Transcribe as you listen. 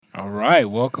All right,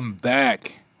 welcome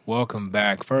back. Welcome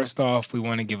back. First off, we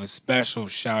want to give a special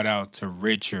shout out to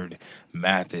Richard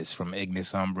Mathis from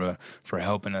Ignis Umbra for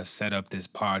helping us set up this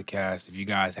podcast. If you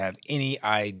guys have any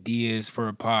ideas for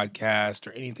a podcast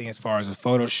or anything as far as a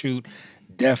photo shoot,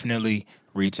 definitely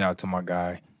reach out to my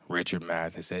guy, Richard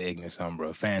Mathis at Ignis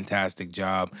Umbra. Fantastic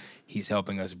job. He's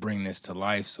helping us bring this to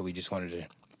life, so we just wanted to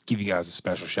give you guys a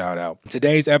special shout out.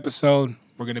 Today's episode,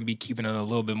 we're going to be keeping it a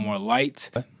little bit more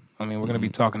light. We're going to be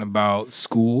talking about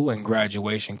school and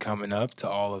graduation coming up to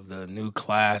all of the new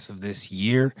class of this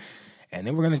year. And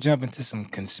then we're going to jump into some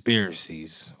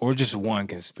conspiracies, or just one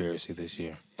conspiracy this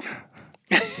year.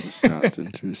 Sounds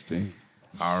interesting.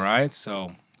 All right,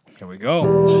 so here we go.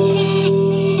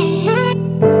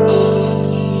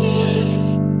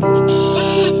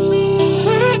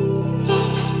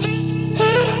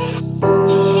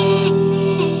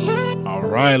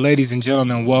 All right, ladies and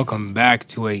gentlemen, welcome back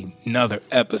to another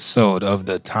episode of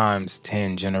the Times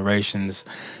 10 Generations.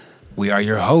 We are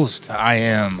your hosts. I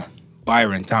am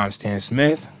Byron Times 10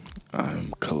 Smith.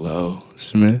 I'm Khalil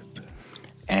Smith.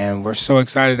 And we're so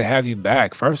excited to have you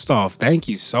back. First off, thank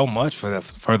you so much for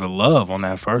the love on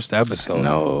that first episode.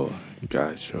 No, you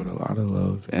guys showed a lot of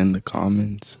love and the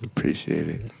comments. Appreciate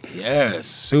it. Yes,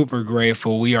 super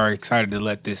grateful. We are excited to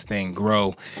let this thing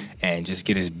grow and just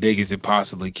get as big as it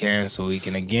possibly can so we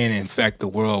can again infect the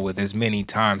world with as many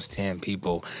times 10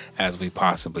 people as we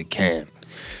possibly can.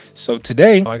 So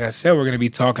today, like I said, we're going to be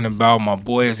talking about my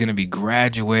boy is going to be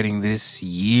graduating this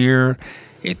year.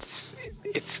 It's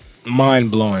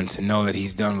mind-blowing to know that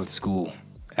he's done with school.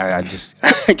 I just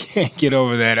I can't get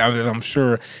over that. I'm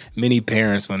sure many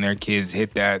parents, when their kids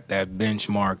hit that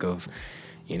benchmark of,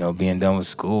 being done with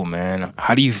school, man.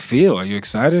 How do you feel? Are you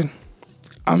excited?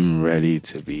 I'm ready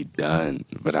to be done,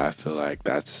 but I feel like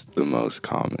that's the most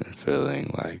common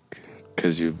feeling,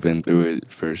 because you've been through it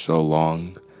for so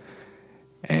long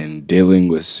and dealing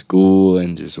with school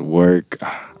and just work.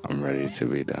 I'm ready to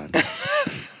be done.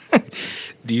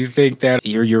 Do you think that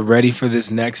you're ready for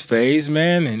this next phase,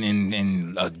 man,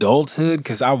 in adulthood?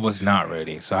 Because I was not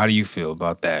ready. So how do you feel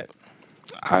about that?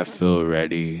 I feel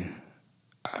ready.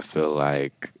 I feel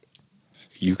like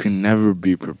you can never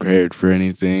be prepared for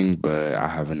anything, but I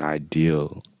have an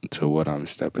ideal to what I'm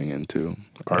stepping into.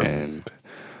 Perfect. And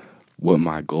what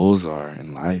my goals are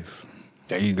in life.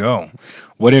 There you go.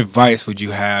 What advice would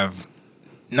you have,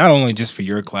 not only just for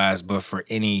your class, but for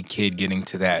any kid getting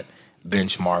to that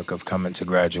benchmark of coming to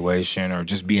graduation or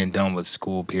just being done with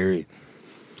school, period?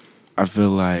 I feel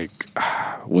like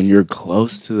when you're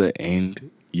close to the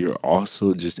end, you're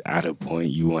also just at a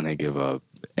point you want to give up.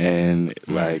 And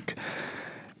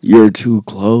you're too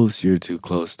close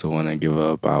to want to give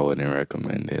up. I wouldn't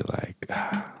recommend it.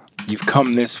 You've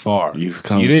come this far. You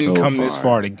didn't come this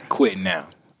far to quit now.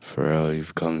 For real,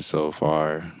 you've come so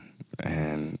far.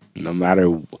 And no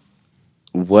matter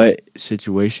what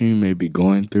situation you may be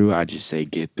going through, I just say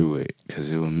get through it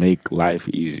because it will make life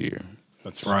easier.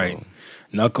 That's right.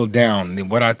 Knuckle down.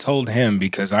 What I told him,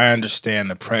 because I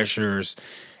understand the pressures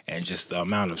and just the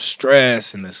amount of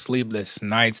stress and the sleepless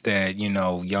nights that,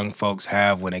 young folks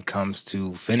have when it comes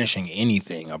to finishing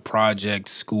anything, a project,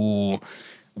 school,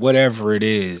 whatever it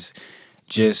is.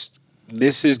 Just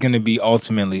this is going to be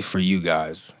ultimately for you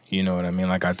guys. You know what I mean?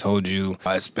 Like I told you,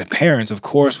 as parents, of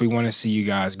course, we want to see you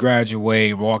guys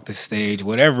graduate, walk the stage,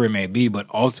 whatever it may be. But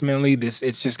ultimately, it's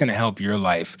just going to help your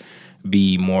life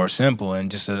be more simple and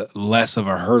just less of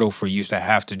a hurdle for you to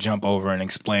have to jump over and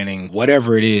explaining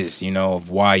whatever it is, of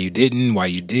why you didn't, why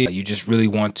you did. You just really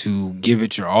want to give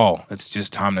it your all. It's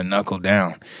just time to knuckle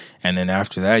down. And then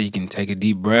after that, you can take a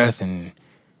deep breath and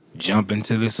jump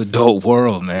into this adult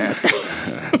world, man.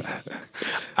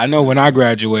 I know when I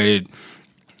graduated,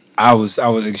 I was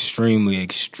extremely,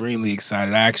 extremely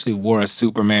excited. I actually wore a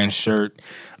Superman shirt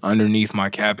underneath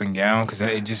my cap and gown because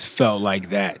it just felt like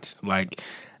that. Like,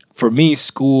 for me,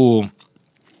 school,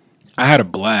 I had a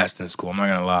blast in school. I'm not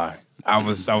gonna lie. I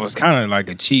was kind of like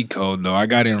a cheat code though. I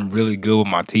got in really good with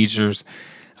my teachers.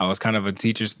 I was kind of a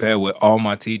teacher's pet with all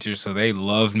my teachers, so they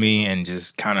loved me and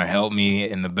just kind of helped me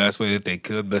in the best way that they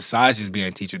could. Besides just being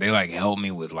a teacher, they helped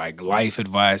me with life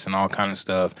advice and all kind of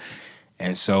stuff.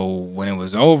 And so when it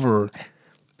was over,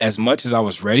 as much as I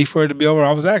was ready for it to be over,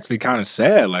 I was actually kind of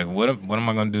sad. Like, what am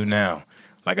I going to do now?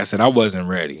 Like I said, I wasn't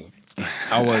ready.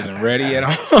 I wasn't ready at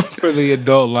all for the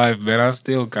adult life, man. I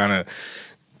still kind of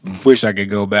wish I could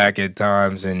go back at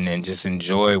times and just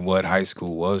enjoy what high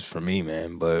school was for me,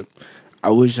 man. But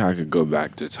I wish I could go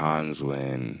back to times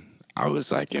when I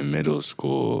was in middle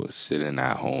school, sitting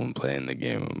at home playing the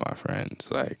game with my friends.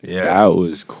 Yes. That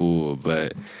was cool,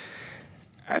 but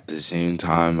at the same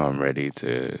time, I'm ready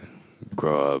to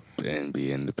grow up and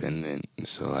be independent.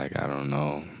 So like I don't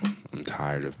know. I'm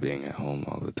tired of being at home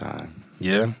all the time.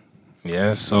 Yeah.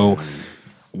 Yeah. So And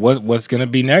what's gonna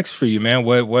be next for you, man?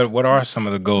 What are some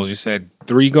of the goals? You said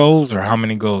 3 goals, or how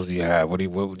many goals do you have?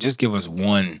 Just give us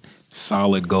one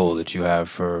solid goal that you have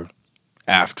for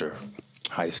after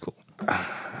high school.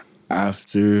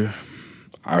 after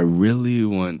I really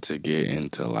want to get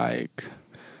into like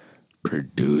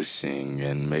producing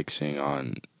and mixing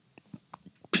on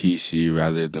PC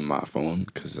rather than my phone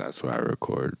because that's where I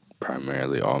record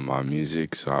primarily all my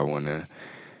music. So I want to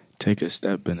take a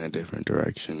step in a different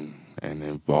direction and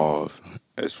evolve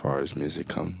as far as music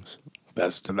comes.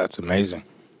 That's amazing.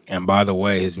 And by the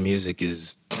way, his music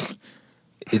is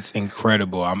it's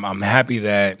incredible. I'm happy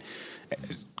that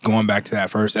going back to that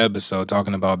first episode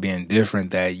talking about being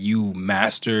different, that you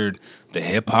mastered the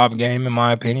hip hop game, in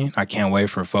my opinion. I can't wait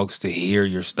for folks to hear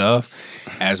your stuff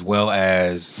as well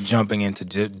as jumping into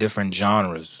different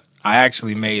genres. I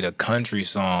actually made a country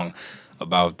song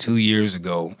about 2 years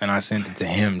ago and I sent it to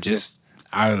him just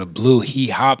out of the blue. He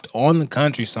hopped on the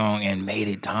country song and made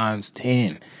it times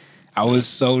 10. I was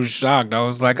so shocked. I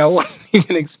was like, I wasn't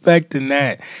even expecting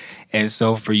that. And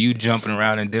so for you jumping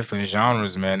around in different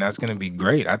genres, man, that's gonna be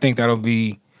great. I think that'll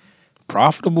be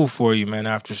profitable for you, man,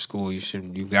 after school.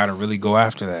 You gotta really go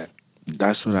after that.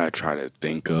 That's what I try to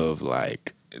think of.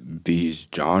 Like, these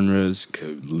genres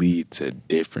could lead to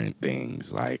different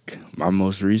things. Like, my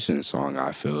most recent song,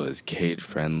 I feel, is kid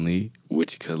friendly,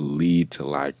 which could lead to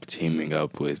like teaming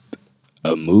up with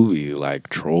a movie like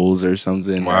Trolls or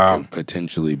something that Wow. could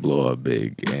potentially blow up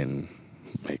big and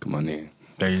make money.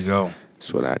 There you go.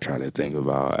 That's what I try to think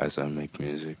about as I make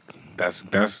music. That's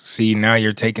see, now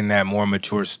you're taking that more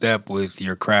mature step with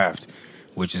your craft,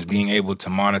 which is being able to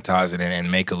monetize it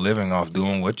and make a living off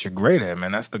doing what you're great at,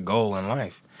 man. That's the goal in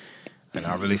life. And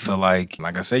I really feel like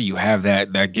I said, you have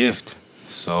that gift.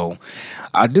 So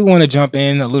I do want to jump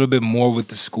in a little bit more with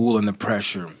the school and the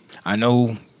pressure. I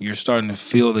know you're starting to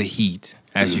feel the heat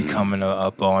as you coming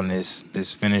up on this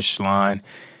finish line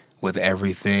with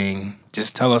everything.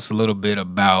 Just tell us a little bit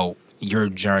about your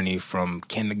journey from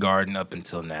kindergarten up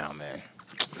until now, man.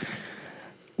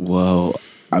 Well,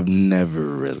 I've never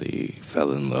really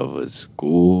fell in love with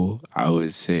school. I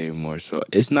would say more so.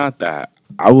 It's not that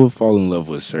I would fall in love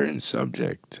with certain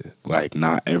subject. Like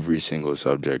not every single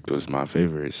subject was my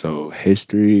favorite. So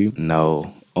history,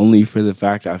 no. Only for the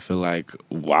fact I feel like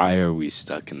why are we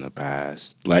stuck in the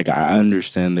past? Like I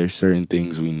understand there's certain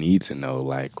things we need to know,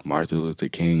 like Martin Luther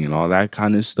King and all that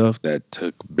kind of stuff that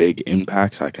took big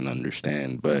impacts. I can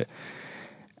understand, but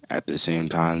at the same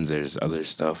time, there's other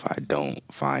stuff I don't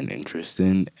find interest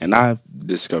in. And I've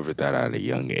discovered that at a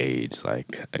young age.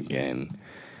 Like, again,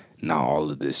 not all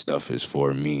of this stuff is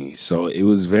for me. So it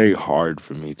was very hard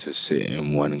for me to sit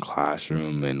in one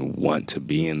classroom and want to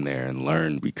be in there and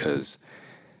learn because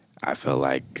I felt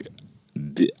like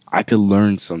I could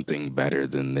learn something better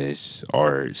than this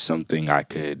or something I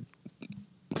could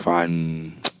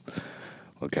find,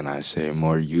 what can I say,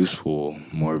 more useful,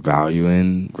 more value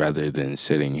in rather than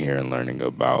sitting here and learning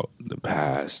about the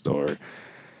past or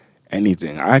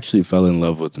anything. I actually fell in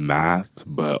love with math,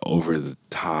 but over the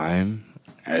time,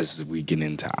 as we get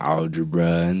into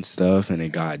algebra and stuff and it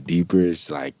got deeper, it's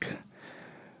like,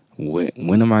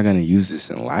 when am I going to use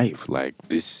this in life? Like,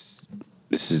 this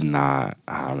is not,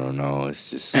 I don't know, it's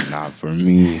just not for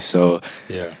me. So,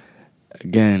 Yeah.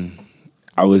 again,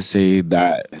 I would say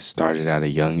that it started at a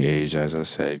young age, as I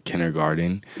said,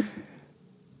 kindergarten.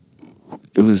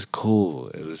 It was cool.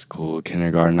 It was cool.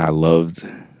 Kindergarten, I loved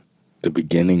the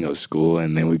beginning of school,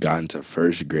 and then we got into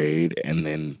first grade, and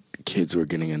then kids were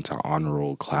getting into honor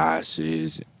roll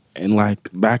classes. And like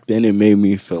back then, it made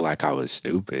me feel like I was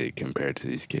stupid compared to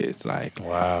these kids. Like,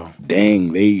 Wow.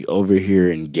 dang, they over here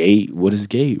in gate. What is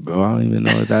gate, bro? I don't even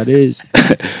know what that is.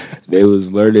 They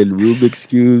was learning Rubik's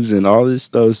cubes and all this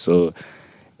stuff, so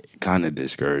kind of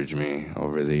discouraged me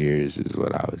over the years is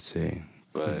what I would say.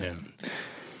 But Yeah.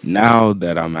 now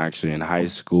that I'm actually in high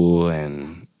school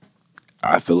and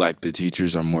I feel like the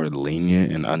teachers are more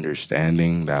lenient and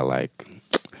understanding that like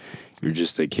you're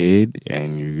just a kid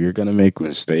and you're going to make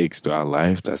mistakes throughout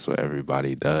life. That's what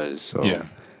everybody does. So Yeah.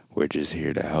 we're just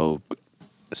here to help.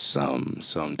 Some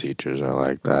teachers are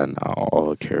like that and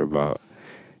all care about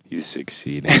you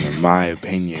succeeding in my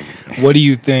opinion. What do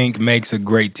you think makes a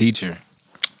great teacher?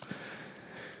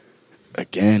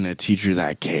 Again, a teacher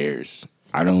that cares.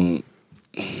 I don't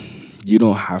You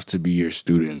don't have to be your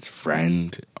student's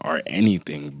friend or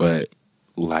anything, but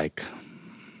like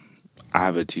I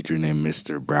have a teacher named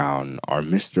Mr. Brown or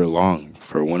Mr. Long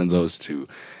for one of those two.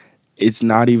 It's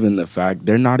not even the fact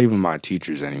they're not even my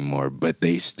teachers anymore, but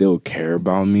they still care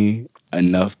about me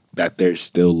enough that they're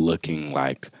still looking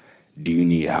like, do you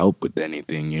need help with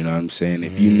anything? You know what I'm saying?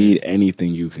 If you need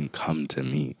anything, you can come to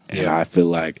me. And Yeah. I feel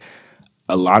like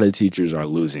a lot of teachers are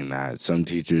losing that. Some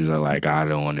teachers are like, I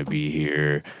don't want to be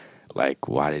here. Like,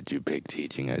 why did you pick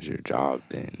teaching as your job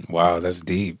then? Wow, that's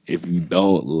deep. If you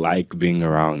don't like being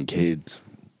around kids,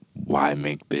 why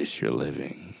make this your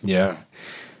living? Yeah.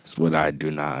 It's what I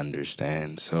do not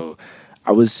understand. So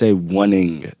I would say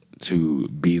wanting to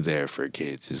be there for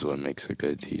kids is what makes a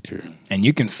good teacher. And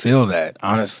you can feel that.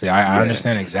 Honestly, I Yeah.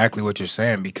 understand exactly what you're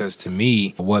saying, because to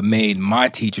me, what made my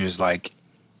teachers like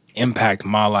impact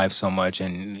my life so much,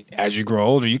 and as you grow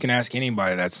older, you can ask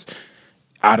anybody that's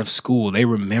out of school, they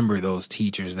remember those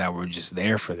teachers that were just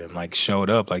there for them, like showed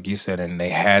up, like you said, and they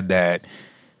had that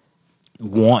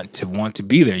want to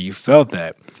be there. You felt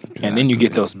that. And then you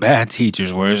get those bad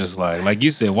teachers where it's just like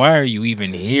you said, why are you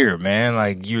even here, man?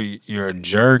 Like you're a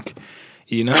jerk.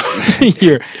 You know,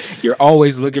 you're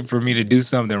always looking for me to do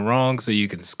something wrong so you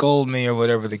can scold me or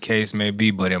whatever the case may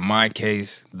be. But in my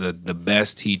case, the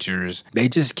best teachers, they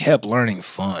just kept learning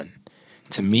fun.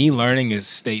 To me, learning is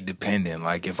state dependent.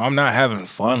 Like if I'm not having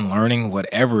fun learning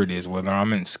whatever it is, whether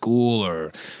I'm in school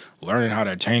or learning how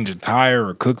to change a tire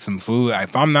or cook some food,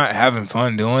 if I'm not having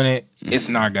fun doing it,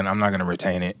 I'm not gonna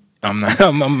retain it.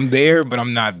 I'm there, but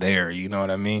I'm not there. You know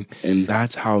what I mean? And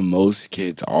that's how most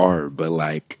kids are. But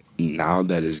like now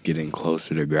that it's getting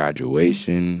closer to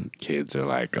graduation, kids are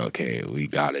like, okay, we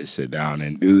gotta sit down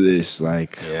and do this.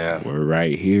 Like, Yeah. we're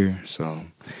right here. So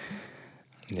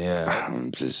Yeah.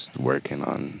 I'm just working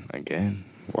on, again,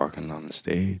 walking on the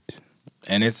stage.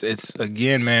 And it's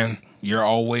again, man, you're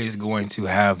always going to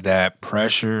have that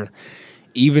pressure,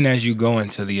 even as you go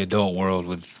into the adult world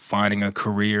with finding a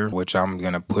career, which I'm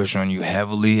going to push on you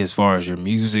heavily as far as your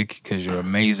music, because you're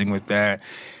amazing with that.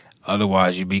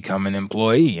 Otherwise, you become an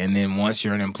employee. And then once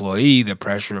you're an employee, the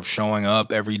pressure of showing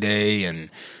up every day and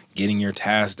getting your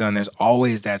tasks done, there's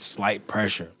always that slight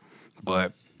pressure.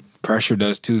 But pressure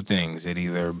does two things. It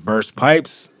either bursts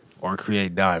pipes or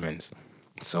create diamonds.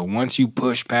 So once you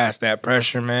push past that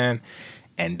pressure, man,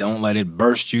 and don't let it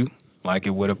burst you like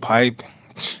it would a pipe,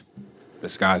 the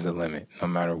sky's the limit, no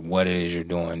matter what it is you're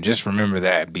doing. Just remember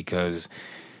that, because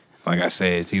like I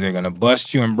said, it's either going to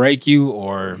bust you and break you,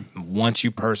 or once you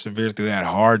persevere through that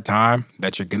hard time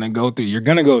that you're going to go through, you're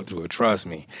going to go through it. Trust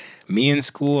me. Me in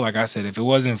school, like I said, if it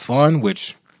wasn't fun,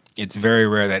 which it's very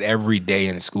rare that every day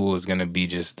in school is going to be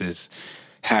just this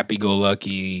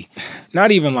happy-go-lucky,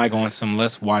 not even like on some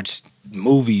let's watch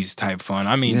movies type fun.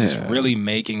 I mean, just really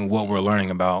making what we're learning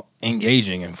about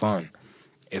engaging and fun.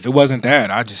 If it wasn't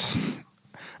that,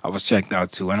 I was checked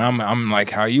out too. And I'm like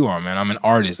how you are, man. I'm an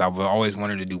artist. I've always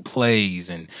wanted to do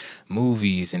plays and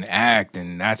movies and act,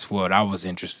 and that's what I was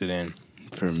interested in.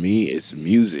 For me, it's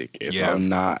music. If Yeah. I'm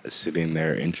not sitting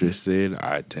there interested,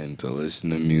 I tend to listen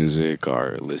to music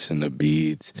or listen to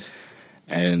beats.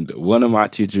 And one of my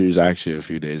teachers actually a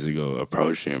few days ago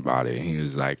approached me about it. He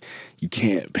was like, you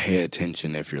can't pay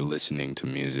attention if you're listening to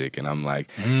music. And I'm like,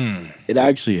 it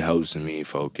actually helps me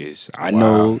focus. I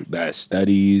know that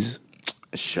studies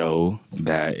show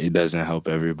that it doesn't help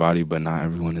everybody, but not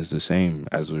everyone is the same.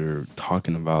 As we were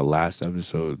talking about last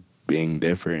episode, being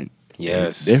different.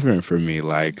 Yes. It's different for me.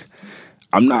 Like,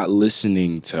 I'm not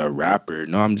listening to a rapper.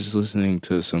 No, I'm just listening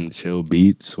to some chill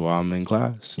beats while I'm in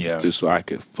class. Yeah. Just so I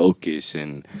could focus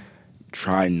and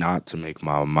try not to make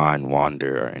my mind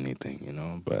wander or anything, you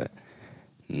know? But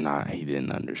he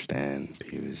didn't understand.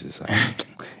 He was just like,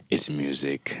 it's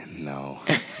music. No.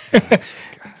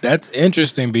 That's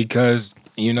interesting because,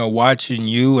 you know, watching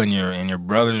you and your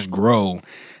brothers grow,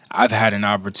 I've had an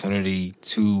opportunity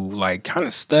to like kind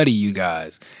of study you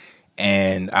guys.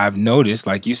 And I've noticed,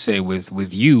 like you say,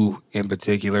 with you in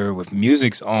particular, with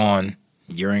music's on,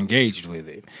 you're engaged with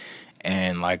it.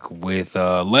 And like with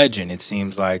Legend, it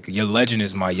seems like your Legend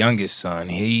is my youngest son.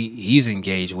 He's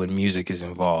engaged when music is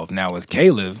involved. Now with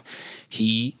Caleb,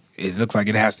 it looks like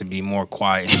it has to be more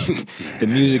quiet. The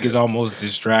music is almost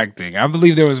distracting. I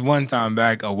believe there was one time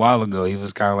back a while ago, he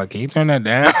was kind of like, can you turn that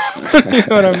down? You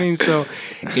know what I mean? So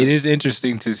it is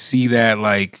interesting to see that,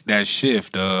 like, that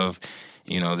shift of,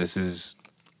 you know,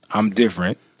 I'm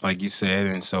different, like you said,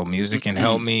 and so music can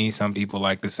help me. Some people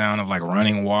like the sound of like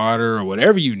running water or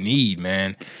whatever you need,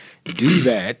 man. Do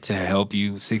that to help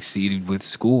you succeed with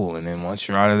school. And then once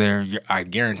you're out of there, I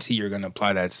guarantee you're going to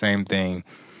apply that same thing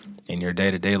in your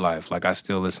day-to-day life. Like I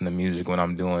still listen to music when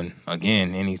I'm doing,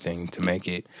 again, anything to make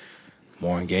it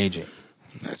more engaging.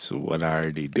 That's what I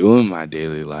already do in my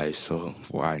daily life, so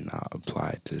why not apply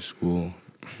it to school?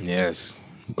 Yes,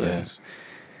 But, yes.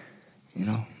 you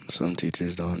know, some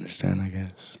teachers don't understand, I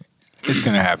guess. It's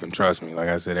gonna happen. Trust me. Like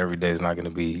I said, every day is not gonna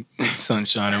be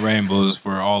sunshine and rainbows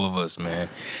for all of us, man.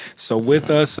 So with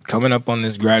us coming up on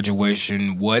this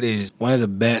graduation, what is one of the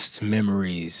best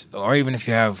memories, or even if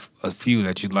you have a few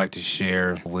that you'd like to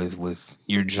share with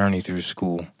your journey through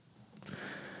school?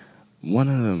 One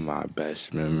of my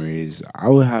best memories, I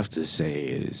would have to say,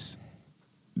 is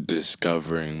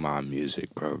discovering my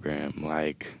music program.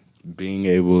 Like being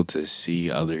able to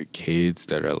see other kids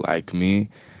that are like me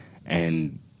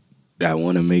and that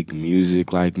want to make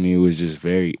music like me was just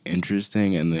very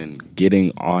interesting. And then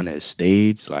getting on a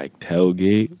stage like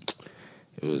Tailgate,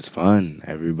 it was fun.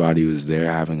 Everybody was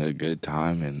there having a good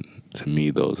time. And to me,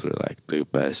 those were like the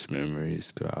best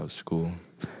memories throughout school.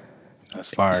 That's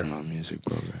It's fire. my music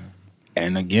program.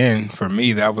 And again, for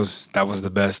me, that was the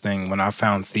best thing when I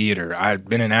found theater. I had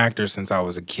been an actor since I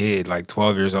was a kid. Like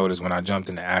 12 years old is when I jumped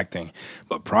into acting.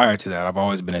 But prior to that, I've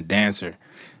always been a dancer.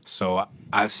 So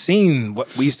I've seen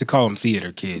what we used to call them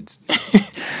theater kids.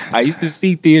 I used to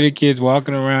see theater kids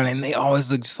walking around, and they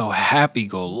always looked so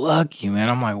happy-go-lucky, man.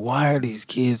 I'm like, why are these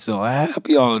kids so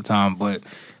happy all the time? But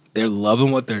they're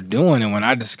loving what they're doing. And when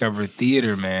I discovered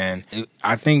theater, man,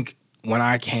 I think when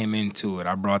I came into it,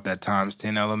 I brought that times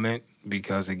 10 element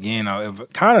because, again, I was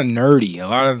kind of nerdy. A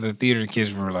lot of the theater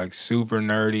kids were like super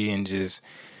nerdy and just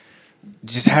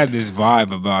had this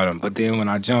vibe about them. But then when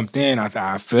I jumped in,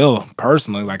 I feel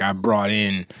personally like I brought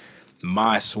in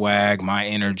my swag, my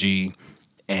energy,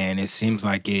 and it seems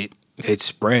like it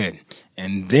spread.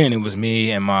 And then it was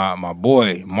me and my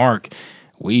boy Mark.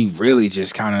 We really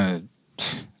just kind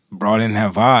of brought in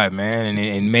that vibe, man, and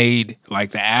it made like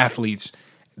the athletes.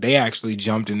 They actually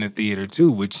jumped in the theater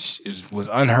too, which was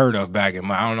unheard of back in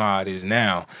my. I don't know how it is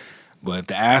now, but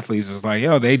the athletes was like,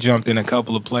 yo, they jumped in a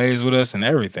couple of plays with us and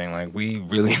everything. Like we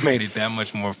really made it that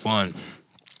much more fun.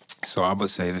 So I would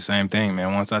say the same thing,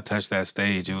 man. Once I touched that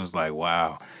stage, it was like,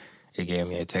 wow, it gave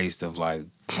me a taste of like,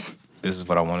 this is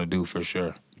what I want to do for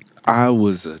sure. I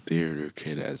was a theater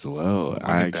kid as well. Look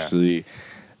I at that. actually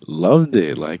loved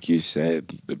it. Like you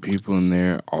said, the people in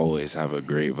there always have a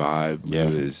great vibe. We Yeah.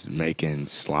 was making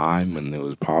slime when it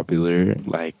was popular.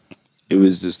 Like it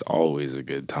was just always a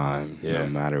good time, no Yeah.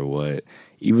 matter what.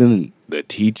 Even the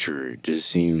teacher just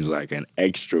seems like an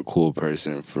extra cool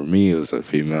person. For me, it was a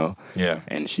female, Yeah.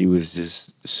 and she was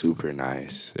just super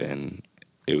nice, and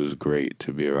it was great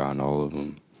to be around all of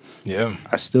them. Yeah.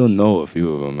 I still know a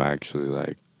few of them actually,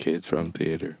 like kids from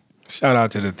theater. Shout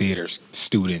out to the theater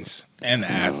students and the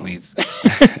You know, athletes,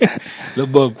 the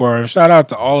bookworm. Shout out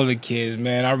to all of the kids,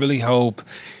 man. I really hope,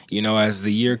 as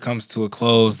the year comes to a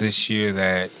close this year,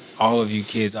 that all of you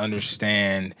kids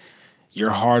understand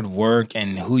your hard work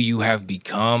and who you have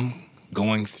become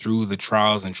going through the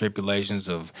trials and tribulations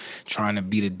of trying to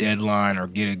beat a deadline or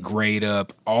get a grade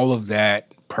up. All of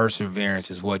that perseverance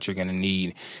is what you're going to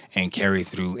need and carry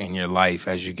through in your life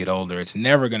as you get older. It's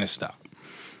never going to stop.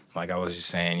 Like I was just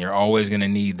saying, you're always going to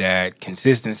need that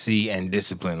consistency and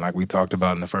discipline, like we talked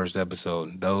about in the first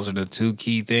episode. Those are the two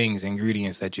key things,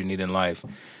 ingredients that you need in life.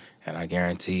 And I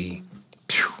guarantee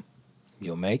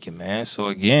you'll make it, man. So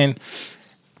again,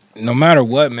 no matter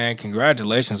what, man,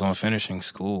 congratulations on finishing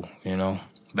school.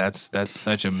 That's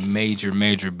such a major,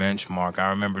 major benchmark.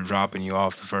 I remember dropping you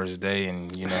off the first day,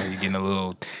 and you're getting a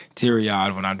little teary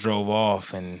eyed when I drove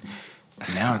off, and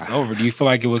now it's over. Do you feel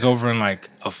like it was over in like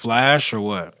a flash or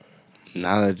what?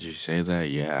 now that you say that,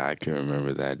 yeah, I can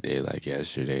remember that day like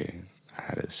yesterday. I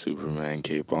had a Superman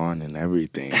cape on and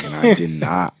everything, and I did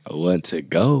not want to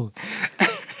go.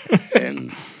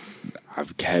 And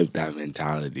I've kept that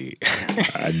mentality.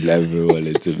 I never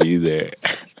wanted to be there.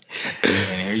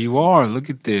 And here you are. Look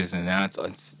at this, and now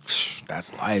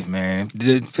that's life, man.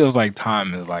 It feels like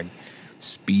time is like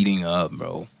speeding up,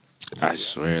 bro. I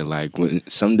swear, like when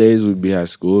some days we'd be at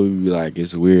school, we'd be like,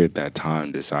 it's weird that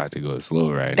time decided to go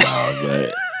slow right now,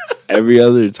 but every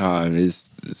other time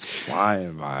it's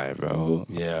flying by, bro.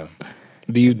 Yeah.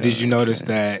 It Did don't you make notice sense.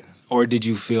 that, or did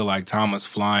you feel like time was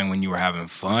flying when you were having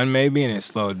fun, maybe, and it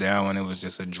slowed down when it was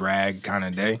just a drag kind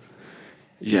of day?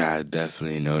 Yeah, I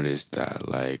definitely noticed that.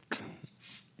 Like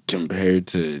compared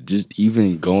to just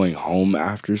even going home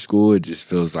after school, it just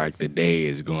feels like the day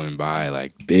is going by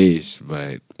like this.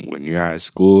 But when you're at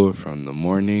school from the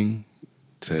morning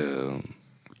to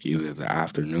either the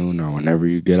afternoon or whenever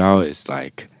you get out, it's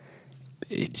like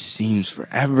it seems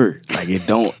forever. Like it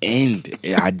don't end.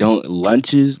 I don't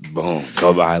lunches, boom,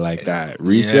 go by like that. Yeah.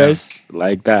 Recess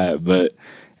like that. But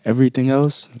everything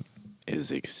else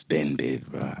is extended,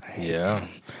 bro. Yeah.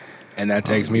 And that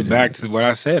Oh, takes me get back it. to what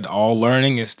I said. All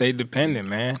learning is state dependent,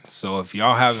 man. So if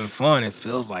y'all having fun, it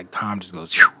feels like time just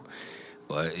goes, phew.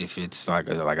 But if it's like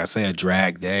I say, a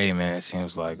drag day, man, it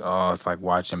seems like, oh, it's like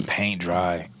watching paint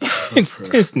dry. It's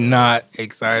just not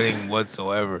exciting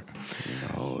whatsoever.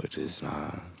 No, it is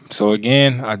not. So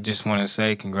again, I just want to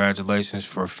say congratulations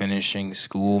for finishing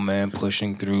school, man,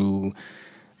 pushing through,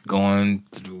 going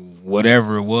through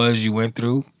whatever it was you went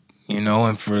through,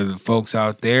 and for the folks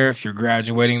out there, if you're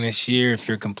graduating this year, if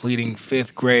you're completing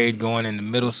 5th grade, going into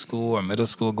middle school, or middle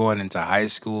school going into high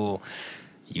school,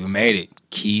 you made it.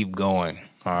 Keep going.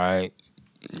 All right.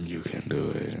 You can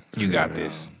do it. You got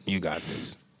this. You got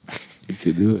this. You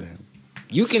can do it.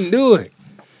 You can do it.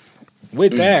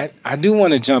 With that, I do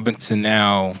want to jump into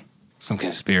now some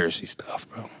conspiracy stuff,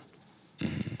 bro.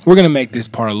 We're going to make this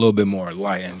part a little bit more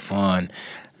light and fun.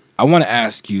 I want to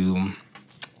ask you,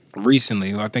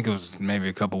 recently, I think it was maybe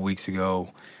a couple weeks ago,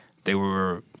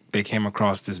 they came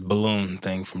across this balloon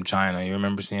thing from China. You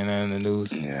remember seeing that in the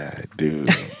news? Yeah, I do.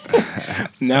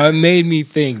 Now, it made me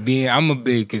think, I'm a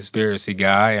big conspiracy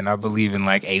guy, and I believe in,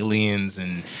 like, aliens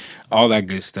and all that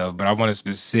good stuff, but I want to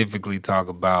specifically talk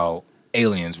about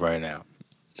aliens right now.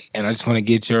 And I just want to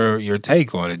get your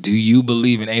take on it. Do you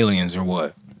believe in aliens or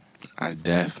what? I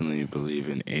definitely believe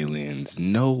in aliens.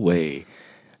 No way.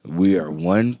 We are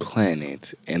one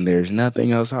planet, and there's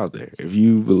nothing else out there. If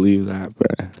you believe that,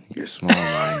 bruh, you're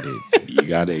small-minded. You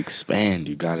gotta expand.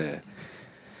 You gotta,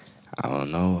 I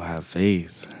don't know, have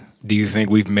faith. Do you think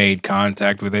we've made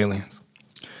contact with aliens?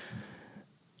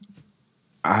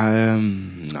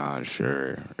 I'm not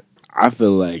sure. I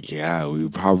feel like, yeah, we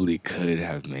probably could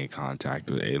have made contact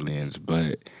with aliens,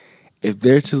 but if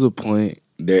they're to the point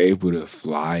they're able to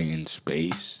fly in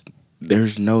space,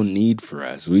 there's no need for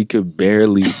us. We could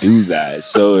barely do that.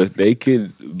 So if they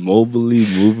could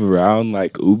mobily move around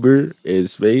like Uber in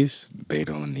space, they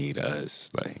don't need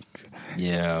us.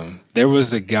 Yeah. There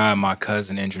was a guy my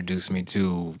cousin introduced me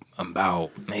to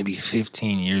about maybe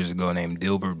 15 years ago named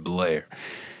Dilbert Blair.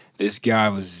 This guy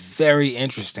was very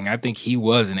interesting. I think he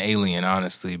was an alien,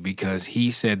 honestly, because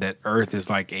he said that Earth is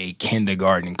like a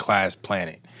kindergarten class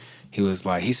planet.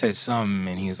 He said something,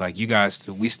 and he was like, you guys,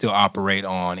 we still operate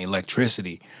on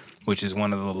electricity, which is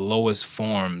one of the lowest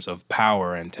forms of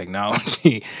power and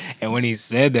technology. And when he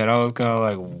said that, I was kind of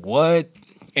like, what?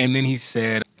 And then he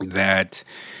said that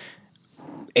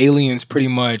aliens pretty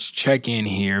much check in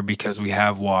here because we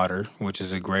have water, which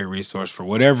is a great resource for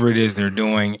whatever it is they're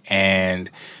doing. And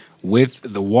with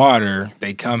the water,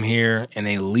 they come here and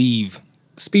they leave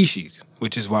species,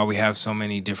 which is why we have so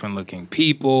many different looking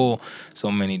people,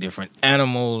 so many different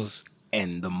animals,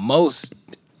 and the most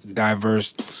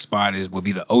diverse spot would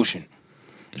be the ocean.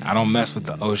 I don't mess with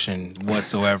the ocean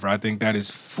whatsoever. I think that is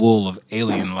full of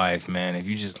alien life, man. If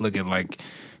you just look at like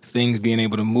things being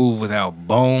able to move without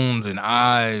bones and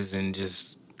eyes, and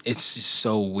it's just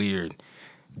so weird.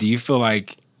 Do you feel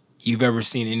like you've ever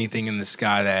seen anything in the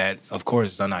sky that, of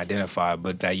course, is unidentified,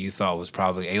 but that you thought was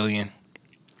probably alien?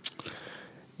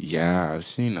 Yeah, I've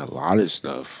seen a lot of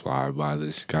stuff fly by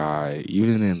the sky,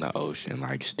 even in the ocean,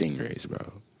 like stingrays,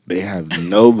 bro. They have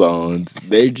no bones.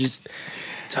 They just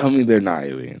tell me they're not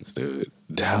aliens, dude.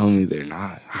 Tell me they're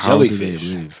not. How Jellyfish. do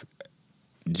they live?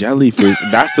 Jellyfish.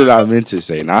 That's what I meant to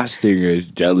say. Not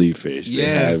stingrays, jellyfish.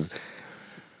 Yes.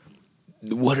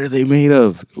 What are they made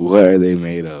of? What are they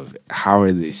made of? How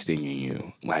are they stinging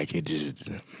you? Like,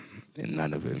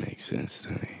 none of it makes sense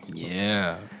to me.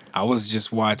 Yeah. I was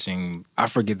just watching, I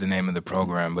forget the name of the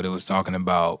program, but it was talking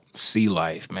about sea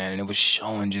life, man. And it was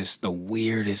showing just the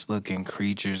weirdest looking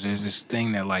creatures. There's this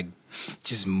thing that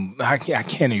I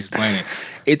can't explain it.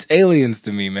 It's aliens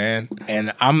to me, man.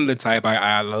 And I'm the type,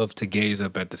 I love to gaze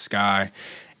up at the sky.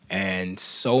 And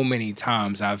so many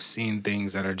times I've seen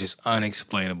things that are just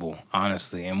unexplainable,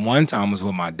 honestly. And one time was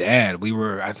with my dad.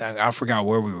 I forgot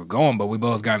where we were going, but we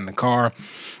both got in the car.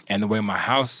 And the way my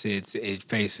house sits, it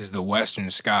faces the western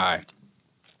sky.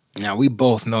 Now, we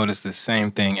both noticed the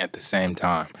same thing at the same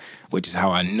time, which is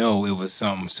how I know it was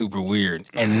something super weird.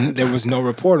 And there was no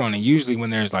report on it. Usually when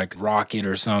there's like rocket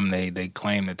or something, they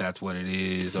claim that that's what it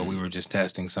is, or we were just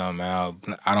testing something out.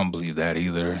 I don't believe that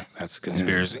either. That's a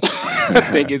conspiracy. I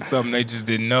think it's something they just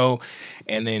didn't know,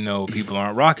 and they know people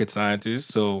aren't rocket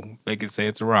scientists, so they could say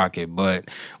it's a rocket. But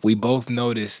we both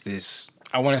noticed this,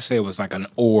 I want to say it was like an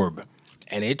orb,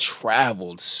 and it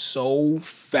traveled so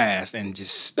fast and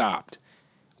just stopped.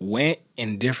 Went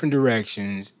in different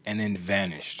directions and then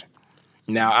vanished.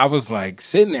 Now, I was like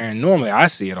sitting there, and normally I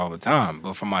see it all the time,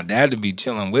 but for my dad to be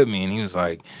chilling with me, and he was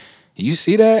like, you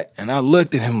see that? And I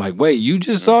looked at him like, wait, you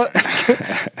just saw it?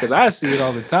 Because I see it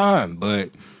all the time.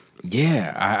 But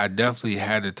yeah, I definitely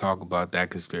had to talk about that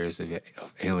conspiracy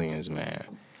of aliens, man.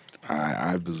 I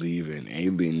I believe in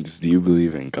aliens. Do you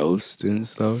believe in ghosts and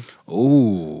stuff?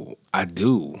 Ooh, I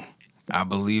do. I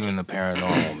believe in the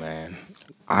paranormal, man.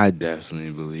 I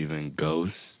definitely believe in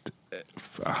ghosts,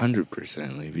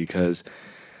 100%ly, because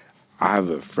I have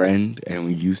a friend and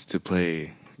we used to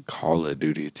play Call of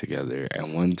Duty together.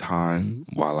 And one time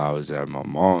while I was at my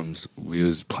mom's, we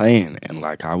was playing and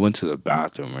like I went to the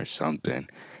bathroom or something.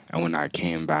 And when I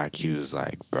came back, he was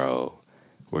like, "Bro,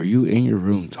 were you in your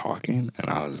room talking?" And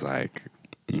I was like,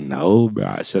 "No, but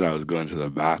I said I was going to the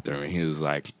bathroom." And he was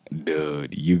like,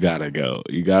 "Dude, you gotta go.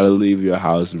 You gotta leave your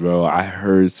house, bro. I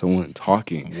heard someone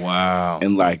talking." Wow.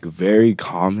 And like very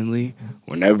commonly,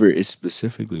 whenever it's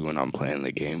specifically when I'm playing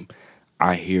the game,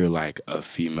 I hear like a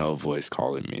female voice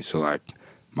calling me. So like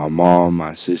my mom,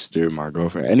 my sister, my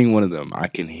girlfriend, any one of them, I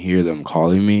can hear them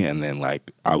calling me, and then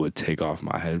like I would take off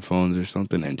my headphones or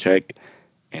something and check,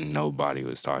 and nobody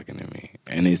was talking to me.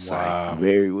 And it's like Wow.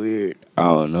 very weird. I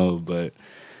don't know, but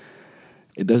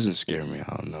it doesn't scare me.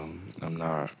 I don't know. I'm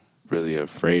not really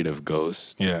afraid of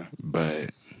ghosts, Yeah. but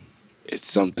it's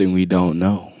something we don't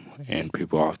know. And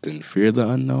people often fear the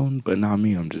unknown, but not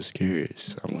me. I'm just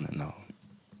curious. I want to know.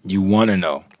 You want to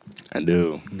know. I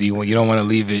do. You don't want to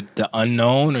leave it the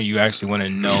unknown, or you actually want to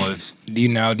know if do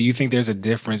you think there's a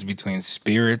difference between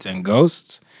spirits and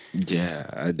ghosts? Yeah,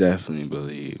 I definitely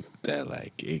believe that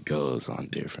like it goes on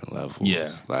different levels. Yeah.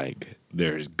 Like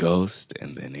there's ghost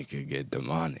and then it could get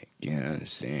demonic. You know what I'm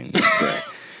saying?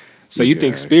 So you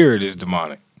think spirit is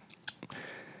demonic?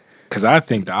 Because I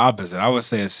think the opposite. I would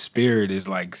say a spirit is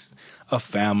like a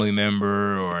family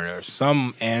member or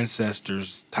some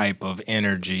ancestors type of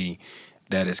energy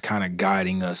that is kind of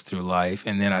guiding us through life.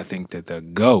 And then I think that the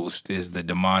ghost is the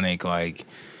demonic, like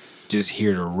just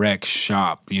here to wreck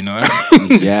shop, you know?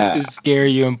 Yeah. Just scare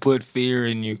you and put fear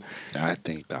in you. I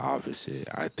think the opposite.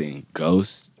 I think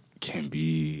ghosts can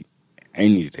be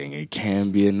anything. It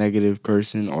can be a negative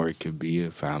person or it could be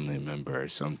a family member or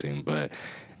something, but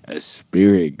a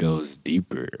spirit goes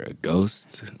deeper. A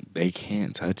ghost, they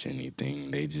can't touch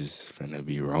anything. They just finna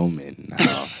be roaming.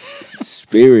 Now,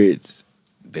 spirits,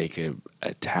 they could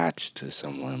attach to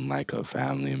someone like a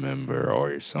family member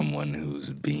or someone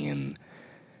who's being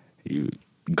you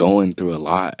going through a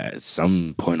lot at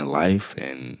some point of life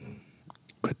and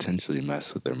potentially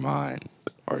mess with their mind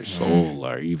or soul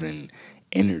or even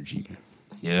energy.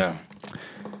 Yeah.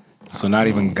 So not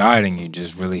even guiding you,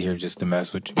 just really here just to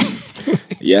mess with you.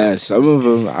 Yeah, some of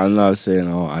them, I'm not saying,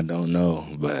 oh, I don't know,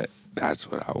 but that's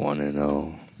what I want to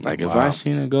know. Like, if I Wow.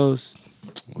 seen a ghost,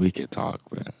 we could talk,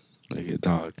 man. We could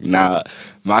talk. Now,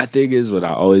 my thing is what I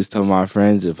always tell my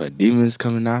friends, if a demon's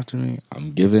coming after me,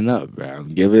 I'm giving up, bro. I'm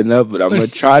giving up, but I'm going to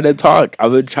try to talk.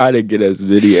 I'm going to try to get as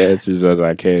many answers as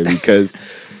I can because,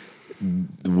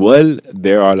 one,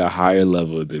 they're on a higher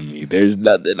level than me. There's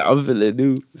nothing I'm finna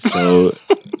do. So,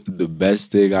 the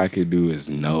best thing I can do is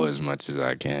know as much as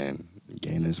I can,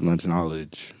 gain as much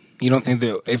knowledge. You don't think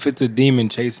that if it's a demon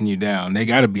chasing you down, they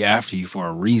got to be after you for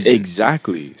a reason.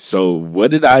 Exactly. So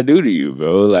what did I do to you,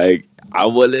 bro? Like, I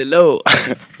want to know.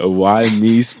 Why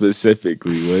me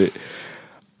specifically? What?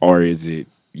 Or is it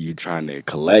you trying to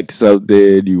collect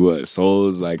something? You want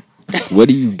souls? Like, what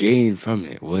do you gain from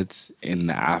it? What's in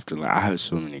the afterlife? I have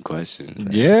so many questions.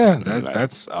 Man. Yeah, Like,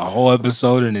 that's a whole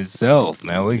episode in itself,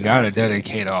 man. We got to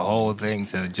dedicate a whole thing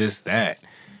to just that.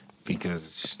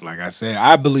 Because, like I said,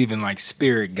 I believe in like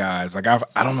spirit guides. Like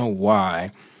I don't know why,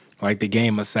 like the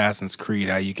game Assassin's Creed,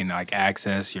 how you can like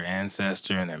access your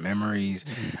ancestor and their memories.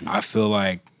 I feel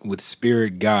like with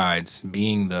spirit guides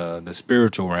being the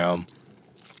spiritual realm,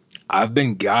 I've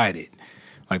been guided.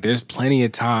 Like there's plenty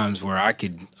of times where I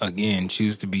could again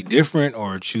choose to be different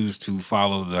or choose to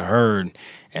follow the herd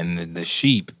and the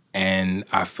sheep. And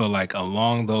I feel like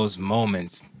along those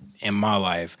moments in my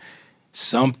life,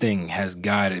 something has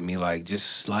guided me like just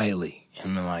slightly.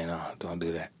 And I'm like, no, don't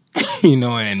do that.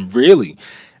 And really,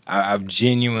 I've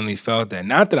genuinely felt that.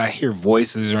 Not that I hear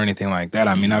voices or anything like that.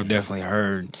 I mean, I've definitely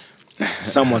heard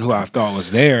someone who I thought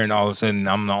was there, and all of a sudden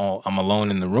I'm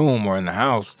alone in the room or in the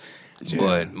house. Yeah.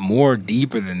 But more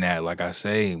deeper than that, like I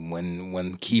say,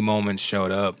 when key moments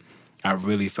showed up, I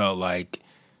really felt like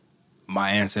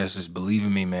my ancestors believe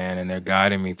in me, man, and they're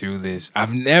guiding me through this.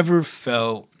 I've never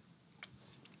felt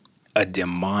a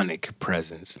demonic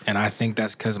presence, and I think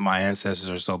that's because my ancestors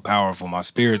are so powerful. My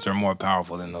spirits are more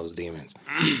powerful than those demons.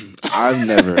 I've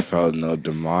never felt no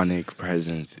demonic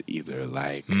presence either.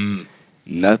 Like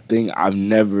nothing. I've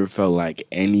never felt like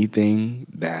anything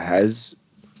that has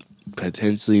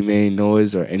potentially made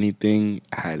noise or anything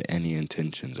had any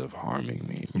intentions of harming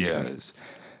me. Yeah. Because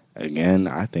again,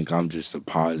 I think I'm just a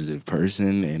positive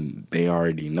person, and they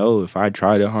already know if I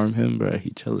try to harm him, bro, he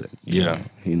chilling. You Yeah. know,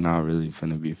 he not really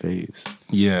finna be phased.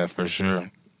 Yeah, for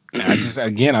sure. And I just,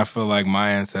 again, I feel like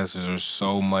my ancestors are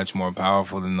so much more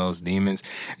powerful than those demons.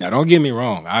 Now, don't get me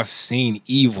wrong. I've seen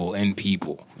evil in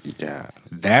people. Yeah,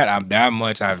 That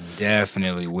much I've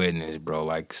definitely witnessed, bro.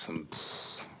 Like some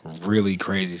really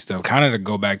crazy stuff. Kind of to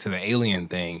go back to the alien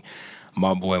thing.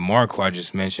 My boy Mark, who I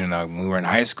just mentioned, when we were in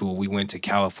high school, we went to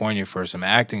California for some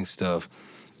acting stuff.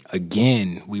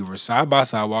 Again, we were side by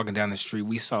side walking down the street.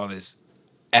 We saw this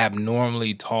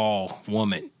abnormally tall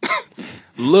woman.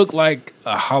 Looked like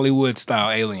a Hollywood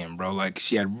style alien, bro. Like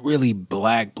she had really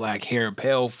black hair,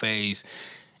 pale face,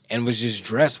 and was just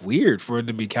dressed weird for it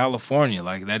to be California.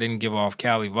 Like that didn't give off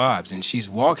Cali vibes. And she's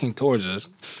walking towards us,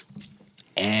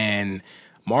 and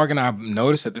Mark and I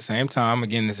noticed at the same time.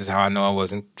 Again, this is how I know I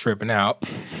wasn't tripping out.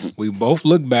 We both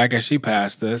looked back as she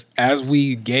passed us. As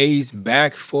we gaze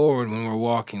back forward when we're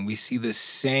walking, we see the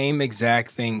same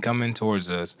exact thing coming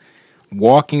towards us,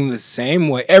 walking the same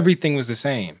way. Everything was the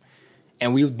same.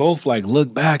 And we both like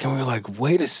looked back and we were like,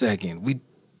 wait a second,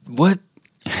 what?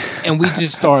 And we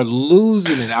just started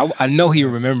losing it. I know he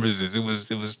remembers this. It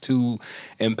was too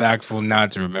impactful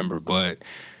not to remember, but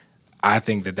I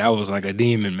think that was like a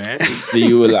demon, man.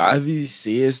 see, when I be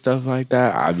seeing stuff like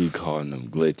that, I be calling them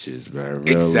glitches, bro. Real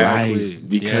Exactly. life,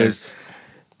 because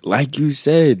like you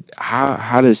said,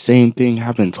 how the same thing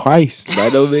happened twice?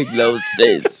 That don't make no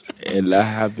sense. And that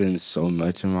happens so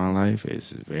much in my life. It's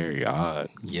very odd.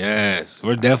 Yes,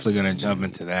 we're definitely gonna jump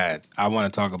into that. I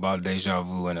want to talk about deja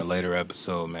vu in a later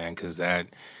episode, man, because that,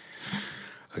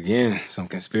 again, some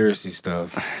conspiracy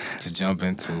stuff to jump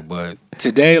into. But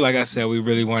today, like I said, we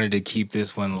really wanted to keep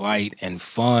this one light and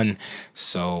fun.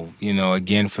 So,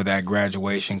 again, for that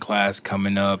graduation class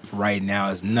coming up right now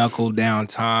is knuckle down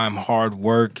time. Hard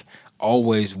work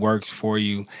always works for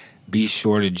you. Be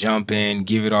sure to jump in,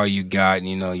 give it all you got.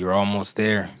 You're almost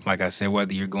there. Like I said,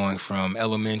 whether you're going from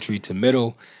elementary to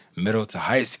middle to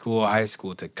high school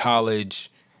to college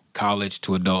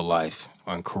to adult life,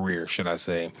 or career, should I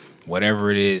say.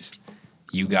 Whatever it is,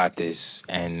 you got this.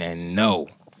 And no,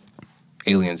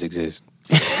 aliens exist.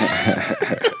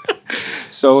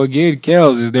 So again,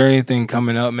 Kels, is there anything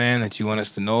coming up, man, that you want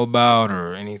us to know about,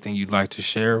 or anything you'd like to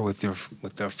share with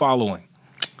their following?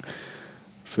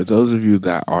 For those of you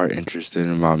that are interested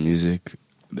in my music,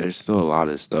 there's still a lot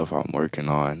of stuff I'm working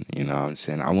on. You know what I'm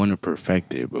saying? I want to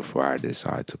perfect it before I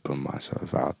decide to put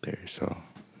myself out there. So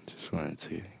just wanted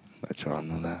to let y'all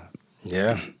know that.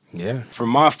 Yeah. For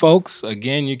my folks,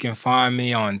 again, you can find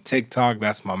me on TikTok.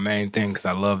 That's my main thing because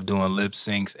I love doing lip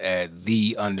syncs at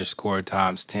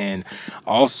 _times10.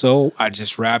 Also, I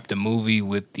just wrapped a movie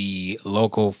with the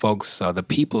local folks, the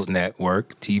People's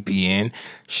Network, TPN.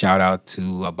 Shout out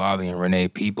to Bobby and Renee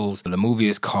Peoples. The movie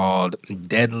is called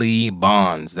Deadly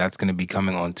Bonds. That's going to be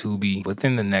coming on Tubi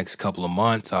within the next couple of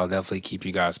months. I'll definitely keep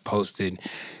you guys posted.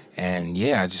 And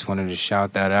yeah, I just wanted to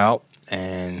shout that out.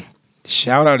 And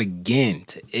shout out again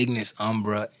to Ignis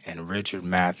Umbra and Richard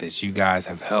Mathis. You guys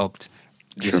have helped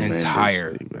this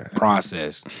entire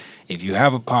process. If you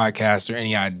have a podcast or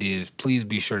any ideas, please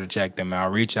be sure to check them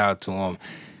out. Reach out to him.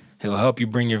 He'll help you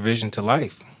bring your vision to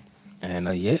life. And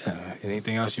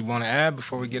anything else you want to add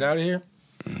before we get out of here?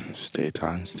 Stay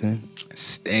times 10.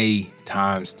 Stay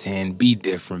times 10. Be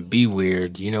different. Be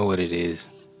weird. You know what it is.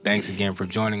 Thanks again for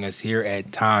joining us here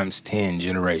at Times 10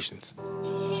 Generations.